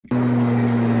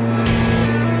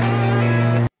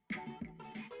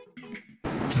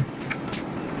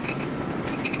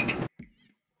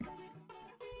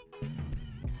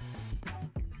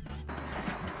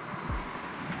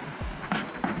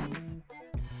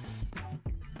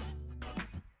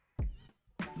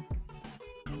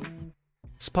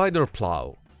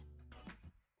Spiderplow.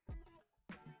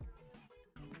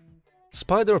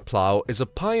 Spiderplow is a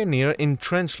pioneer in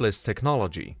trenchless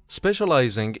technology,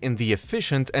 specializing in the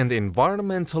efficient and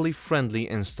environmentally friendly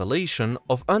installation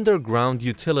of underground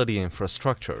utility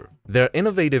infrastructure. Their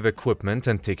innovative equipment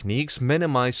and techniques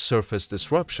minimize surface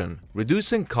disruption,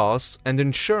 reducing costs and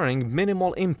ensuring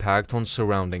minimal impact on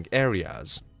surrounding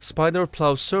areas.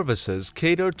 Spiderplow services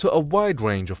cater to a wide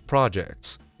range of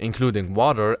projects, including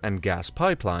water and gas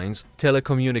pipelines,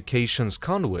 telecommunications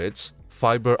conduits,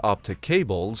 fiber optic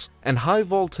cables, and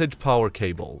high-voltage power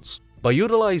cables. By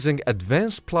utilizing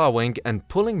advanced plowing and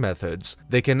pulling methods,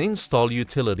 they can install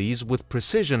utilities with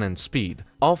precision and speed,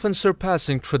 often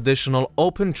surpassing traditional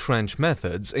open trench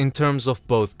methods in terms of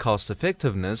both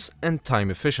cost-effectiveness and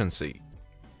time efficiency.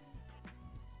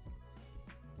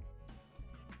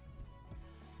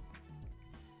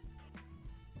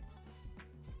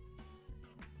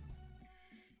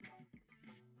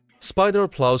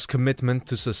 Spiderplow's commitment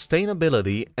to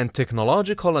sustainability and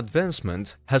technological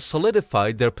advancement has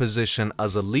solidified their position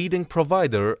as a leading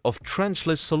provider of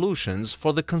trenchless solutions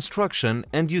for the construction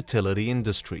and utility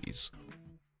industries.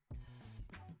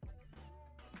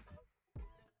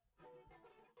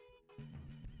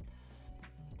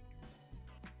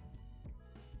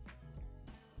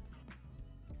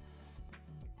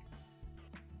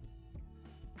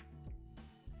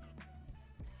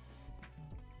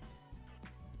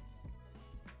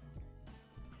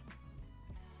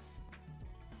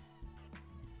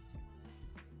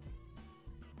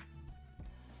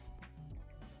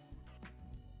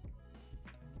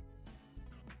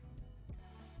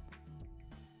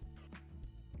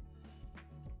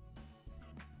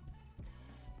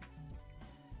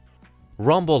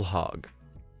 Rumble Hog.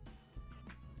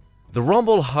 The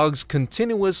Rumble Hog's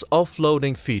continuous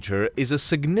offloading feature is a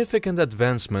significant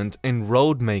advancement in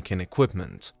road-making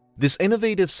equipment. This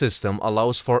innovative system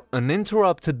allows for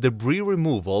uninterrupted debris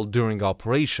removal during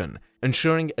operation,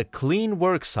 ensuring a clean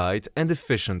worksite and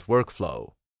efficient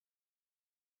workflow.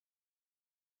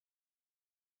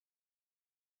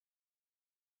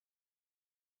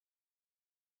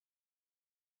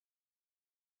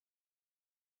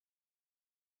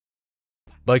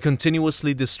 By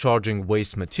continuously discharging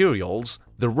waste materials,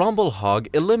 the Rumble Hog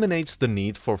eliminates the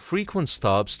need for frequent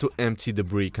stops to empty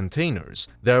debris containers,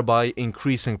 thereby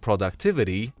increasing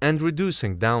productivity and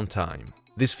reducing downtime.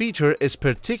 This feature is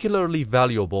particularly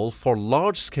valuable for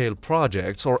large-scale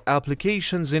projects or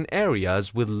applications in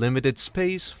areas with limited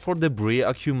space for debris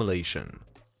accumulation.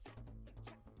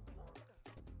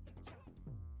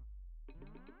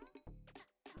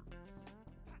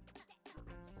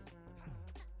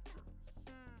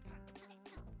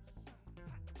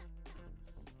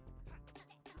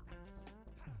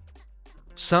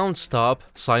 Soundstop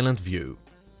SilentView.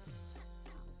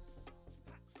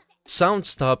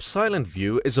 Soundstop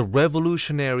SilentView is a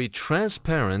revolutionary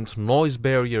transparent noise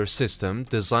barrier system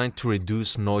designed to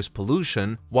reduce noise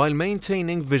pollution while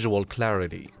maintaining visual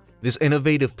clarity. This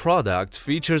innovative product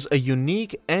features a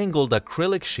unique angled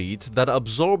acrylic sheet that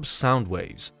absorbs sound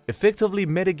waves, effectively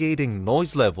mitigating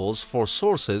noise levels for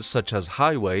sources such as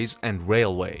highways and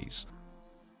railways.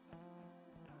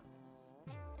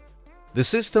 The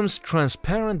system's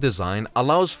transparent design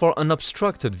allows for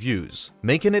unobstructed views,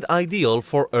 making it ideal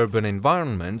for urban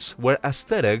environments where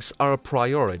aesthetics are a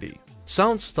priority.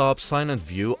 Soundstop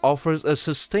SilentView offers a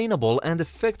sustainable and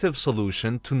effective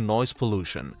solution to noise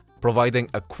pollution, providing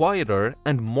a quieter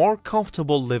and more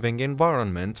comfortable living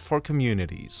environment for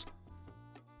communities.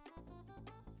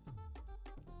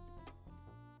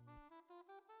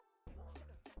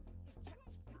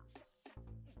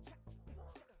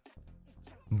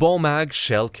 BOMAG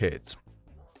Shell Kit.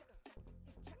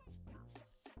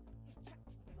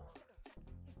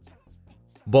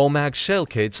 BOMAG shell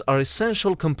kits are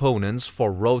essential components for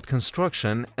road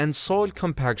construction and soil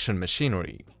compaction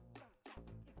machinery.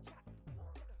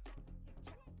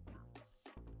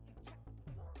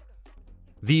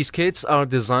 These kits are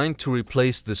designed to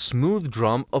replace the smooth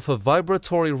drum of a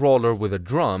vibratory roller with a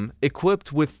drum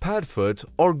equipped with padfoot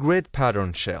or grid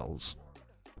pattern shells.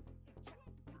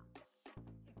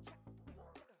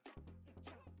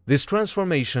 This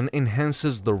transformation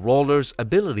enhances the roller's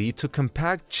ability to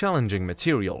compact challenging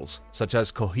materials, such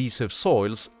as cohesive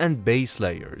soils and base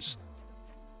layers.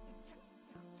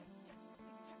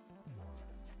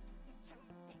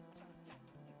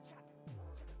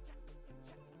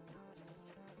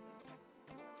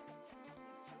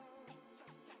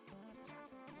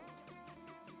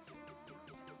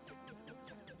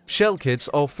 Shell kits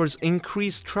offers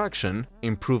increased traction,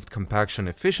 improved compaction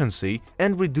efficiency,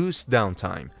 and reduced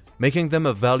downtime, making them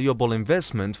a valuable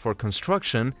investment for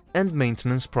construction and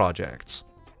maintenance projects.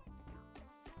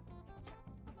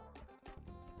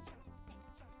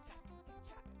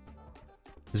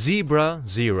 Zebra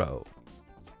Zero.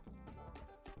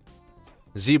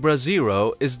 Zebra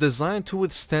Zero is designed to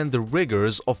withstand the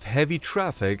rigors of heavy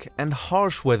traffic and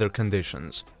harsh weather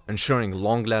conditions, ensuring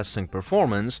long-lasting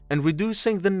performance and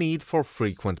reducing the need for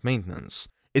frequent maintenance.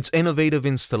 Its innovative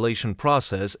installation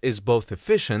process is both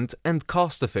efficient and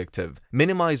cost-effective,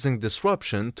 minimizing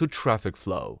disruption to traffic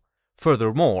flow.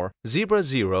 Furthermore, Zebra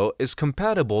Zero is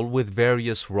compatible with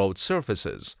various road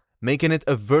surfaces, making it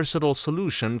a versatile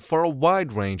solution for a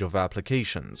wide range of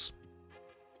applications.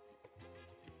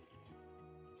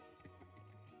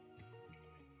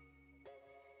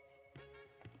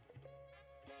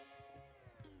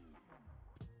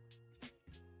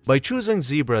 By choosing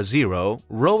Zebra Zero,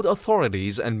 road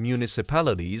authorities and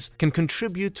municipalities can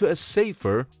contribute to a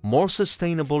safer, more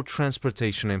sustainable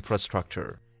transportation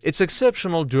infrastructure. Its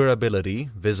exceptional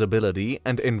durability, visibility,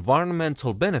 and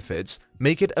environmental benefits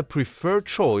make it a preferred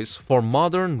choice for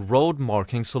modern road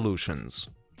marking solutions.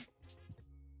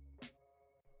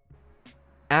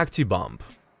 Actibump.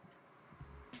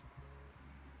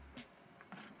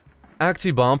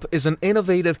 Actibump is an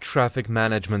innovative traffic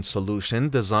management solution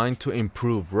designed to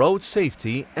improve road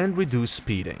safety and reduce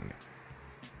speeding.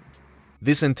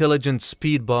 This intelligent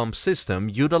speed bump system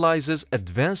utilizes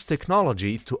advanced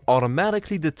technology to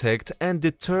automatically detect and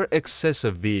deter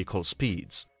excessive vehicle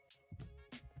speeds.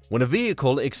 When a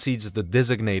vehicle exceeds the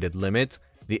designated limit,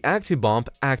 the Actibump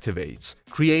activates,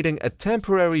 creating a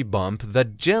temporary bump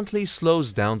that gently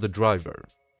slows down the driver.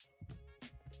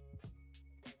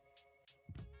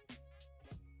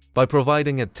 By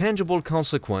providing a tangible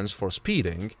consequence for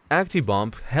speeding,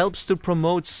 Actibump helps to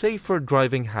promote safer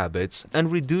driving habits and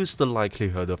reduce the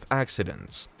likelihood of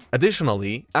accidents.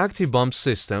 Additionally, Actibump's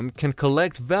system can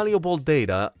collect valuable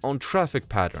data on traffic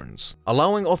patterns,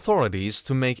 allowing authorities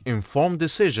to make informed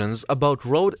decisions about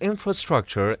road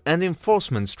infrastructure and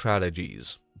enforcement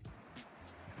strategies.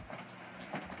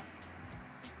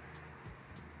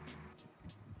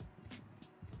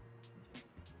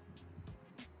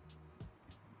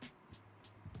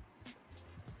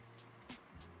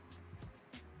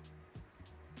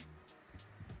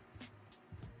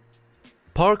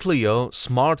 Parklio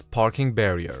Smart Parking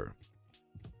Barrier.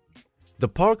 The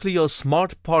Parklio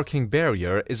Smart Parking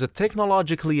Barrier is a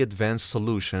technologically advanced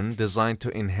solution designed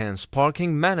to enhance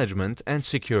parking management and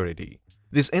security.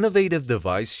 This innovative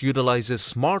device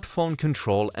utilizes smartphone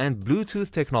control and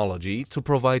Bluetooth technology to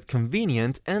provide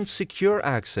convenient and secure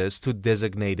access to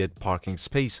designated parking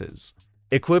spaces.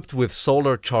 Equipped with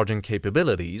solar charging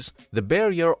capabilities, the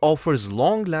barrier offers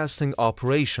long-lasting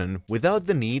operation without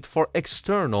the need for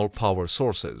external power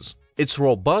sources. Its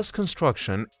robust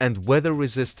construction and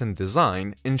weather-resistant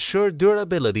design ensure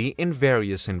durability in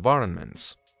various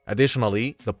environments.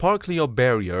 Additionally, the Parklio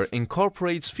barrier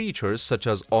incorporates features such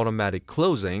as automatic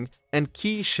closing and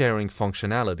key sharing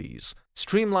functionalities,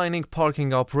 streamlining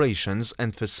parking operations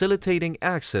and facilitating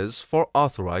access for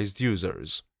authorized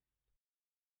users.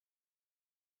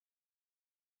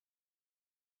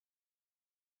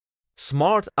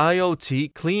 Smart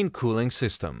IoT Clean Cooling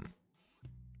System.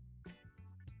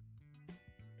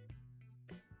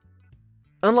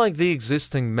 Unlike the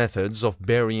existing methods of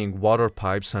burying water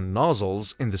pipes and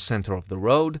nozzles in the center of the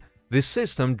road, this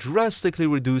system drastically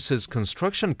reduces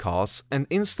construction costs and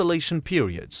installation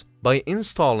periods by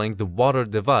installing the water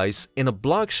device in a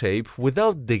block shape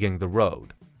without digging the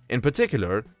road. In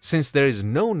particular, since there is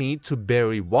no need to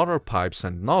bury water pipes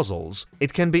and nozzles,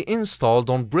 it can be installed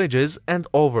on bridges and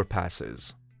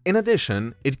overpasses. In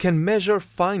addition, it can measure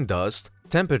fine dust,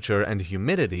 temperature and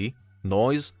humidity,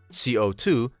 noise,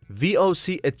 CO2,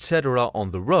 VOC, etc.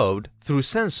 on the road through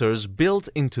sensors built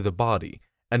into the body,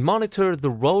 and monitor the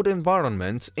road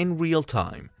environment in real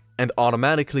time, and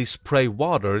automatically spray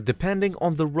water depending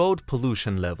on the road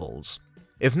pollution levels.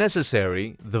 If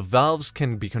necessary, the valves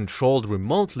can be controlled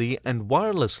remotely and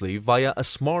wirelessly via a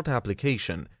smart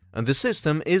application, and the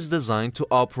system is designed to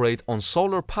operate on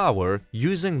solar power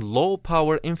using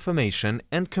low-power information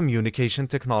and communication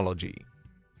technology.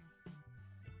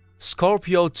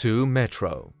 Scorpio 2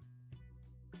 Metro.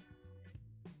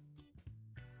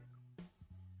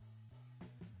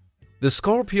 The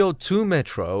Scorpio 2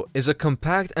 Metro is a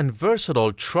compact and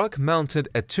versatile truck-mounted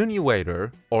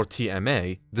attenuator, or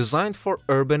TMA, designed for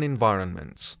urban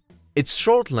environments. Its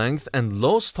short length and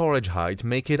low storage height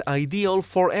make it ideal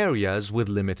for areas with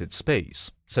limited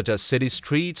space, such as city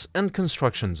streets and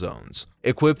construction zones.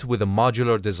 Equipped with a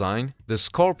modular design, the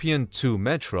Scorpion 2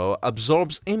 Metro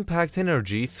absorbs impact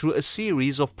energy through a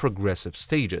series of progressive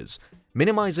stages,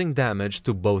 minimizing damage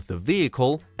to both the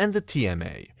vehicle and the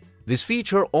TMA. This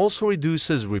feature also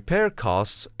reduces repair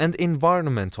costs and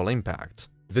environmental impact.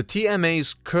 The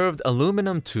TMA's curved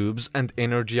aluminum tubes and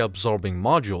energy-absorbing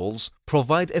modules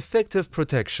provide effective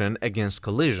protection against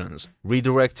collisions,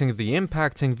 redirecting the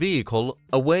impacting vehicle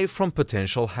away from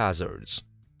potential hazards.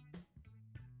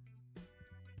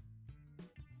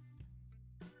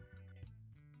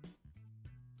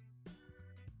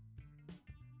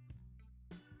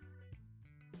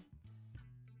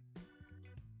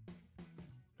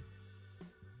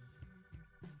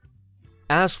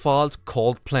 Asphalt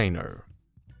Cold Planer.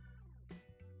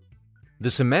 The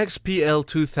Cemex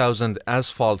PL2000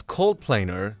 Asphalt Cold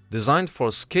Planer, designed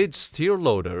for skid steer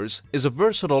loaders, is a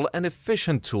versatile and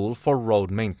efficient tool for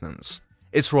road maintenance.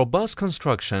 Its robust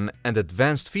construction and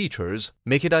advanced features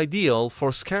make it ideal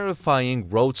for scarifying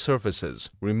road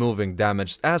surfaces, removing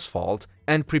damaged asphalt,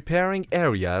 and preparing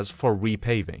areas for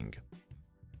repaving.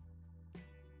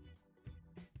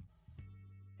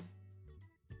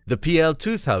 The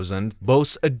PL2000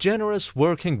 boasts a generous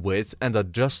working width and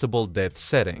adjustable depth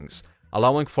settings,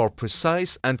 allowing for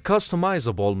precise and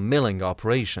customizable milling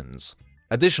operations.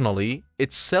 Additionally,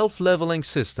 its self-leveling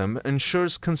system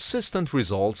ensures consistent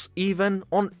results even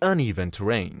on uneven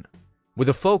terrain. With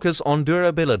a focus on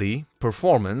durability,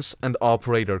 performance, and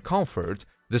operator comfort,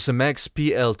 the Cemex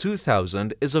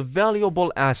PL2000 is a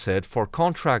valuable asset for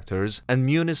contractors and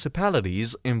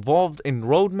municipalities involved in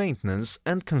road maintenance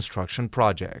and construction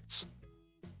projects.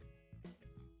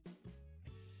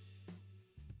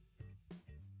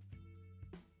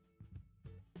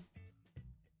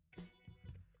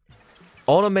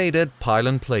 Automated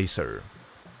Pylon Placer.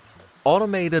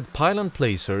 Automated pylon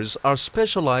placers are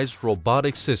specialized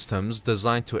robotic systems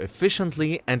designed to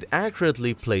efficiently and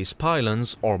accurately place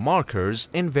pylons or markers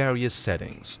in various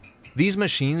settings. These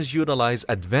machines utilize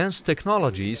advanced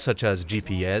technology such as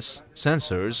GPS,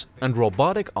 sensors, and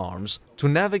robotic arms to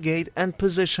navigate and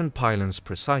position pylons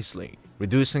precisely,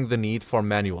 reducing the need for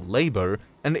manual labor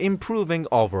and improving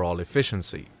overall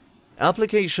efficiency.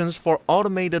 Applications for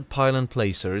automated pylon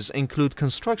placers include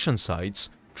construction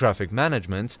sites, traffic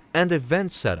management, and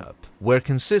event setup, where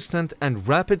consistent and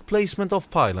rapid placement of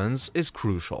pylons is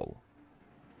crucial.